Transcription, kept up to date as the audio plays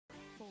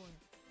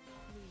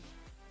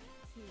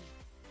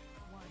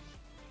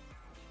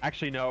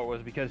Actually, no, it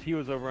was because he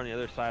was over on the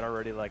other side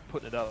already, like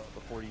putting it up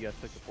before you guys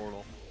took the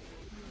portal.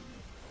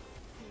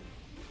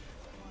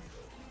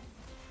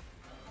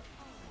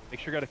 Make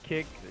sure you got to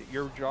kick.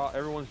 Your job,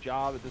 everyone's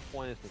job at this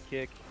point is to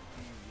kick.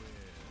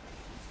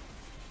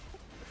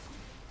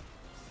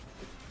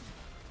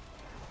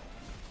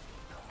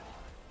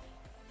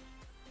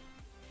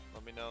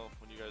 Let me know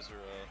when you guys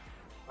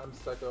are. I'm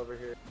stuck over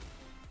here.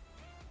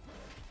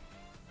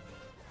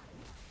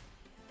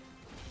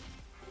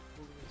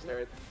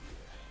 Start.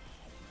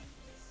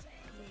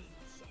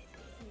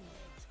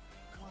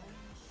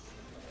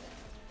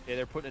 Okay,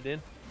 they're putting it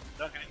in.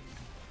 Okay.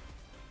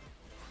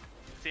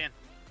 It's in.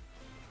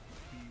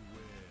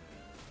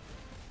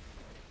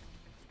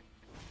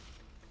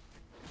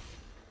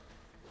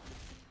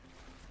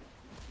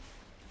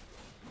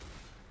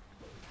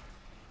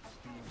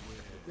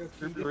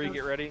 Group 3,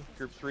 get ready.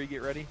 Group 3,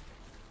 get ready.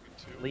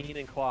 Lean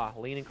and claw.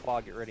 Lean and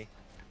claw, get ready.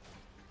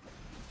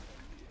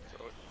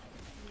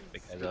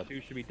 Group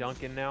 2 should be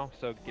dunking now,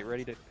 so get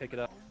ready to pick it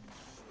up.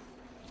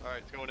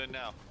 Alright, it's going in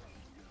now.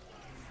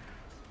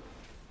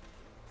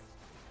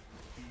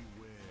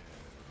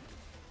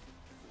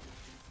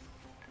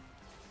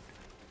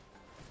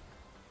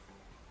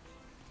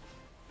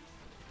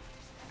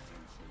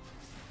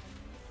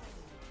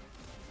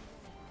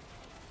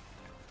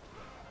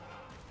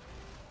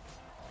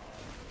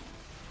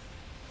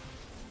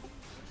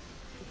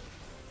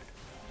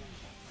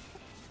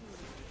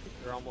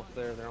 They're almost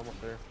there, they're almost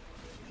there.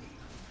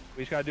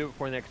 We just gotta do it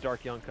before the next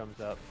Dark Young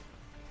comes up.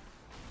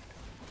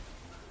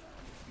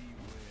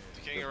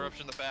 The King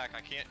eruption in the back. I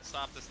can't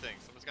stop this thing.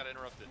 Someone's got to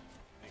interrupt it.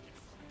 Thank you.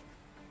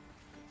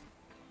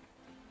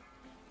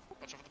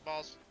 Watch out for the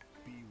balls.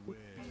 There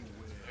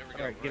we go.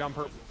 Alright, get on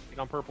purple. Get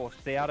on purple.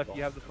 Stay out if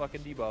you have the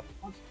fucking debuff.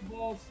 Watch the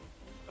balls.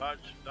 Dodge,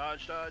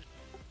 dodge, dodge.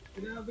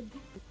 Get out of the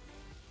group.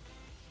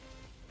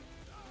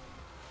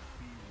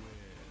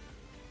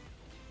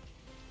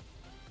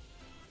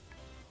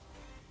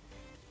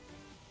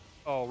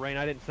 Oh, Rain,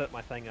 I didn't set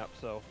my thing up,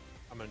 so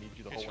I'm gonna need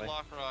you the Get whole your way.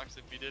 lock rocks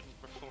if you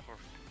didn't before.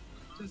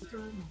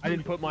 I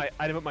didn't put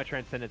my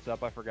transcendence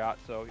up. I forgot,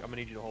 so I'm gonna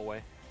need you the whole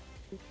way.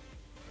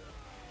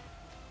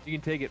 You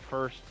can take it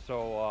first,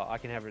 so I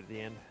can have it at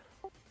the end.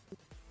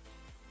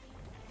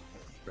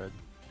 Red.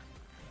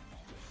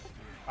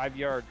 5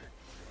 yard.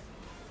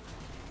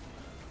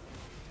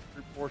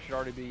 Group 4 should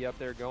already be up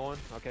there going.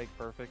 Okay,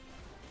 perfect.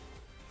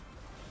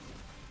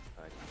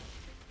 Right.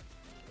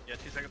 Yeah,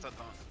 2 seconds on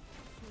time.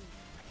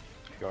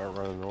 You are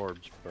running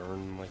orbs,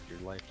 burn like your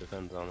life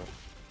depends on it.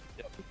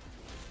 Yep.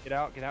 Get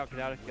out, get out, get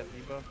out if you got the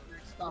debuff.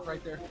 Stop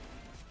right there.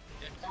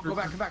 Yeah. Go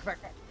back, back.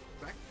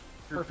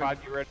 Group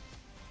 5, you ready?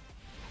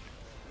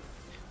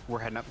 We're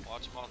heading up.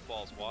 Watch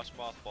mothballs. Watch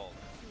mothballs.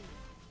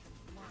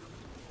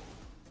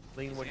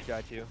 Lean what you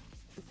got to.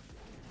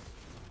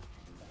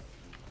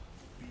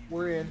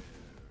 We're in.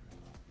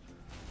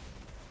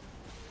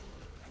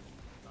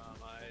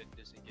 I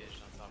disengaged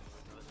on top of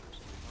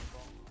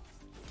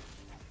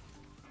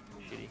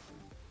it. Shitty.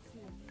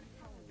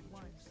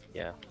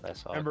 Yeah, I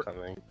saw Remember, it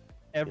coming.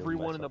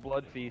 Everyone in the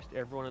blood feast.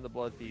 Everyone in the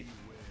blood feast.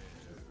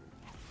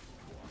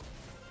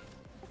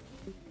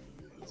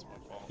 That's my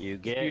fault. You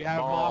get You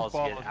have balls,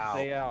 mothballs. get out.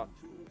 Stay out.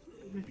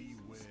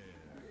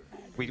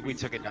 We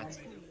took it nuts.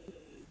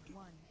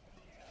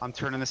 I'm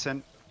turning this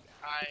in.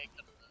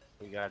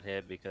 He got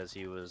hit because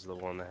he was the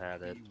one that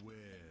had it.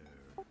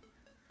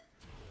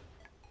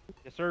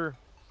 Yes, sir.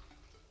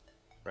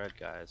 Red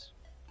guys.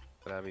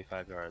 But that'd be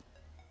 5 yards.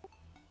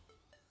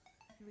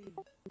 3,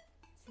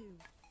 2,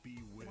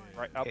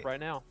 Right up right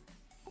now.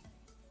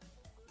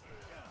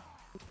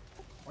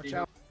 Watch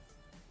out.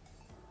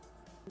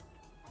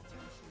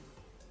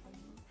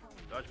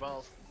 Dodge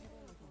balls.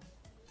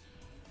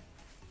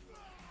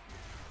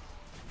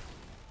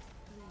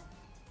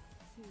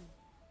 3, 2,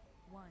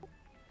 1.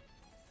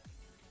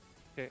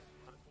 Okay,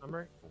 I'm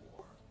right.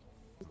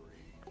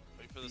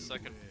 Wait for the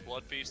second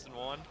blood feast in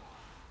 1.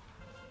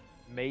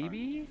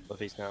 Maybe?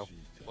 Buffy's now.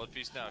 Blood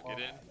feast now. Get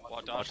in.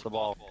 Watch the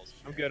ball. Mothballs.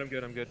 I'm good, I'm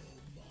good, I'm good.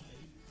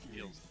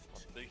 Heals.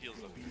 Big heals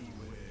up.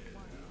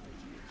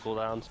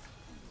 Cooldowns.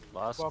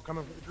 Lost. Ball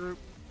coming for the group.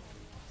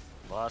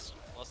 Lost.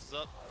 Loss is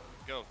up.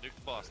 Go. Nuke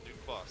the boss. Nuke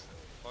the boss.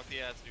 Fuck the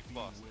ads. Nuke the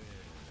boss.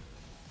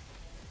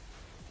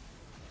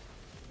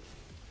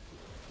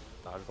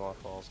 Dodge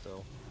ball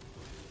still.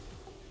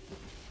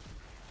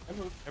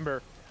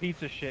 Remember,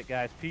 pizza shit,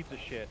 guys. Pizza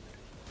shit.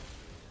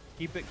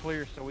 Keep it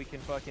clear so we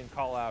can fucking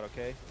call out,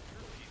 okay?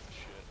 Piece of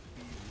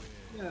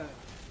shit. Yeah.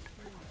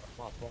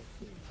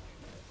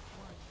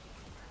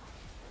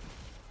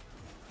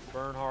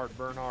 Burn hard,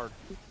 burn hard.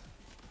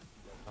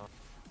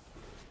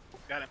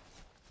 Got him.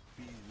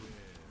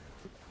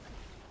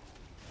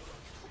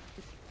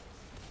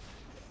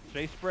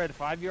 Stay spread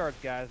 5 yards,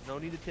 guys. No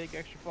need to take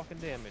extra fucking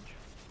damage.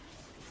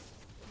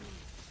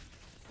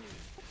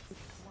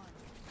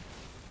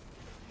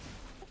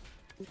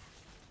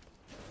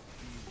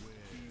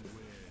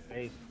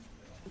 Hey,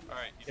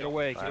 Alright, you Get don't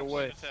away, need get to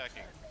away. keep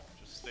attacking.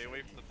 Just stay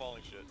away from the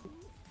falling shit.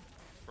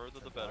 Further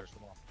the better.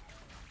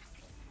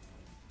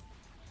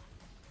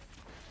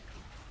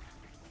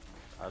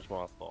 Dodge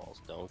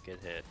mothballs. Don't get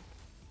hit.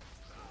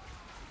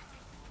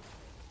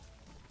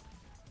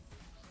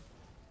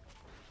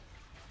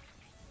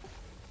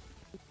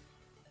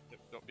 Yep,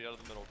 don't be out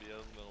of the middle. Be out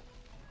of the middle.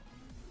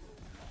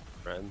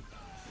 Red.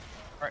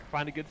 Alright,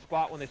 find a good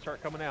spot when they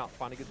start coming out.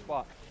 Find a good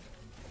spot.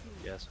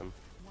 Yes, I'm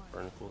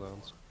burning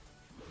cooldowns.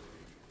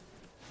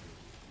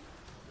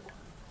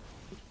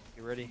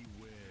 You ready?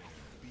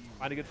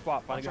 Find a good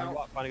spot. Find a good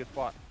spot. Find a good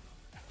spot.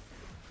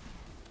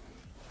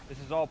 This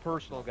is all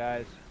personal,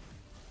 guys.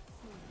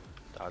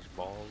 Dodge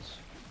balls.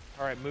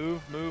 Alright,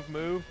 move, move,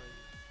 move.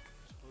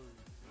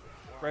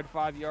 Spread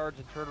 5 yards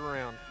and turn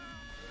around.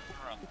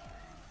 Turn around.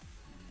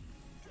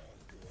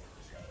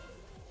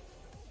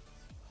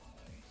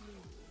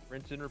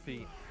 Rinse and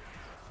repeat.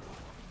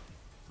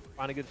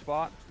 Find a good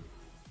spot.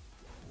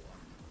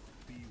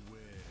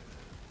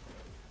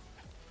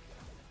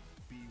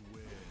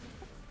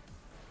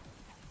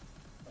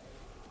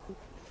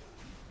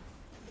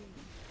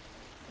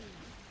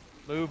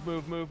 Move,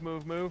 move, move,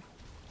 move, move.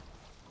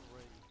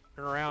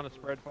 Turn around and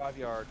spread 5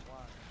 yards.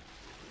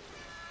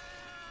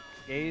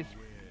 Gaze.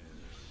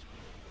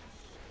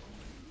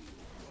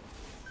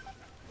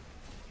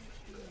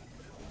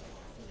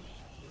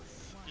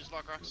 Use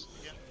lock rocks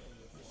again.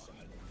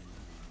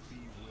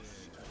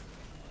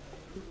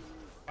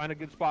 Find a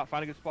good spot.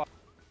 Find a good spot.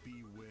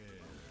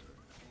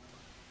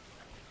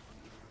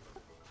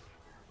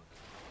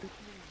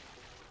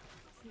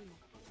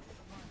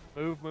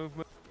 Move, move,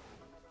 move.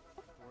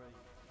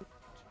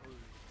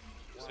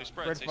 Stay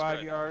spread. Spread Stay 5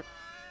 spread. yards.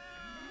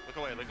 Look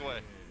away. Look away.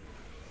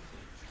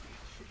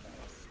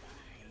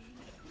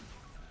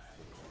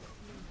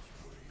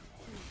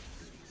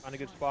 Find a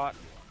good spot.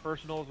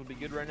 Personals would be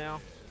good right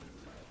now.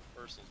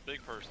 Personals.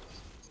 Big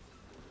personals.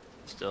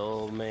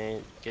 Still,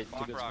 man, get to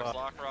Lock good rocks. spot.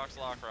 Lock rocks.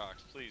 Lock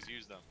rocks. Please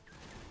use them.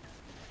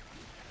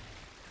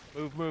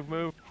 Move, move,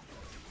 move.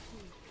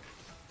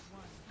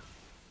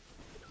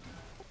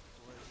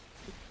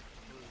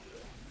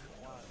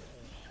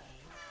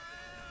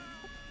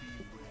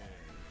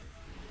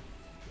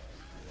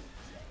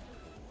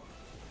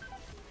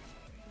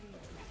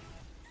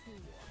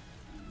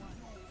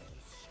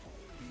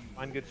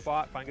 Find a good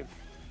spot. Find good.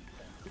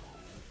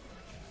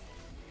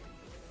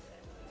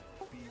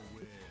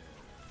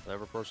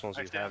 Whatever personals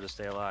you Nice have down. to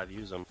stay alive,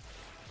 use them.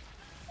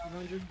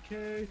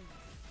 500k.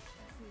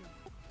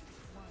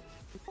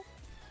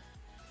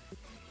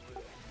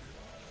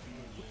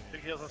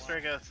 Big heals on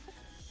stray guys.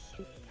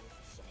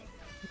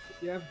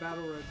 You have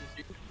battle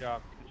registry. Good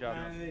job. Good job.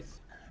 Nice.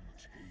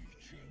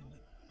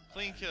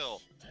 Clean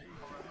kill.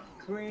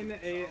 Clean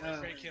a.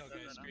 Great kill,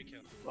 guys. Great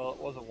kill. Well, it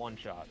was a one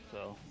shot,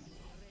 so.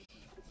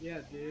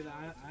 Yeah, dude.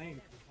 I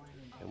ain't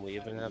complaining. And we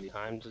even have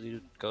time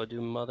to go do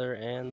mother and